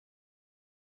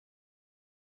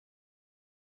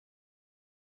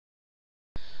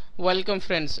Welcome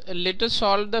friends. Let us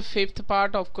solve the fifth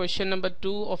part of question number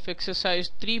 2 of exercise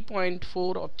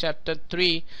 3.4 of chapter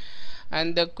 3,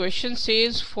 and the question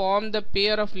says form the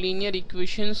pair of linear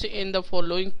equations in the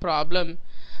following problem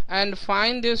and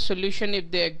find their solution if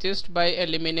they exist by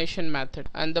elimination method.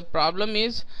 And the problem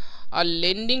is a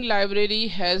lending library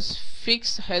has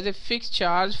a fixed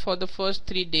charge for the first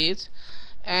 3 days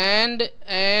and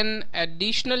an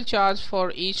additional charge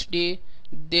for each day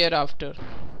thereafter.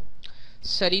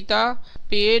 Saritha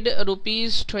paid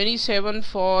rupees 27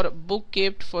 for book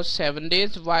kept for 7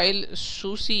 days, while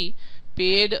Susy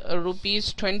paid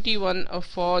rupees 21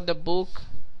 for the book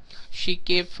she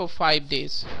kept for 5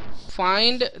 days.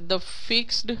 Find the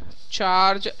fixed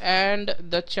charge and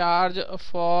the charge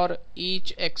for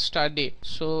each extra day.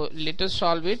 So let us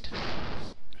solve it.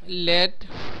 Let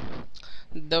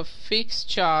the fixed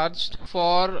charge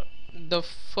for the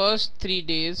first 3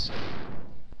 days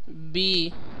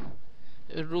be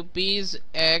rupees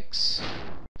X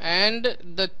and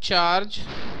the charge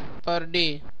per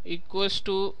day equals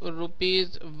to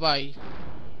rupees Y.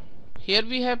 Here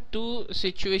we have two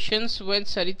situations when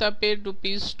Saritha paid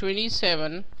rupees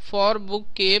 27 for a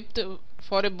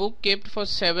book kept for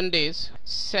 7 days.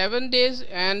 7 days,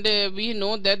 and we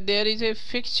know that there is a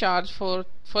fixed charge for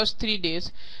first 3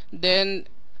 days, then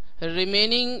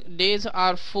remaining days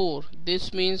are 4.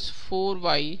 This means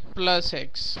 4y plus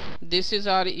x. This is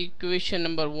our equation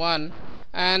number 1.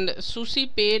 And Susy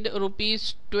paid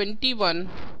rupees 21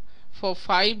 for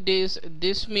 5 days.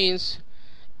 This means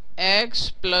x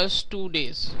plus 2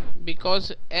 days,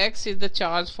 because x is the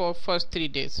charge for first 3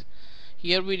 days.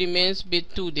 Here we remains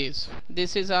with 2 days.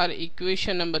 This is our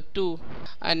equation number 2.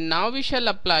 And now we shall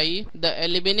apply the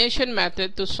elimination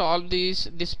method to solve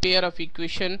this pair of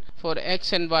equation for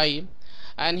x and y.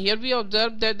 And here we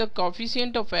observe that the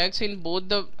coefficient of x in both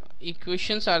the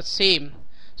equations are same.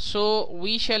 So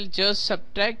we shall just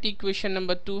subtract equation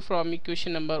number 2 from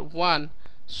equation number 1.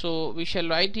 So we shall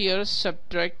write here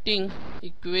subtracting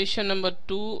equation number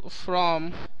 2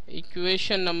 from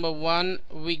equation number 1,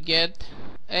 we get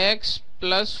x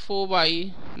plus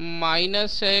 4y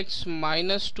minus x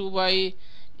minus 2y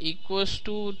equals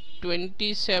to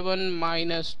 27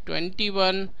 minus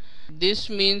 21. This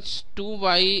means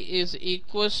 2y is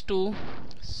equals to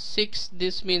 6.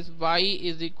 This means y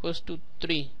is equals to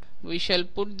 3. We shall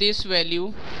put this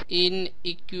value in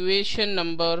equation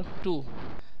number 2.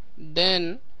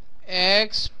 Then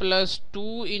x plus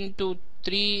 2 into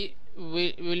 3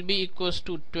 will be equals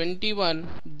to 21.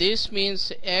 This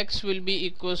means x will be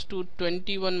equals to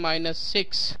 21 minus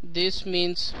 6. This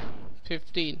means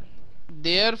 15.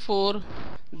 Therefore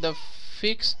the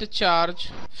fixed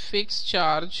charge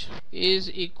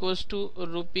is equals to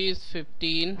rupees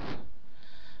 15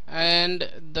 and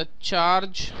the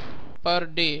charge per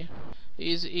day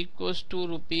is equals to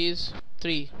rupees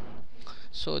 3.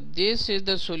 So this is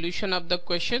the solution of the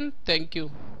question. Thank you.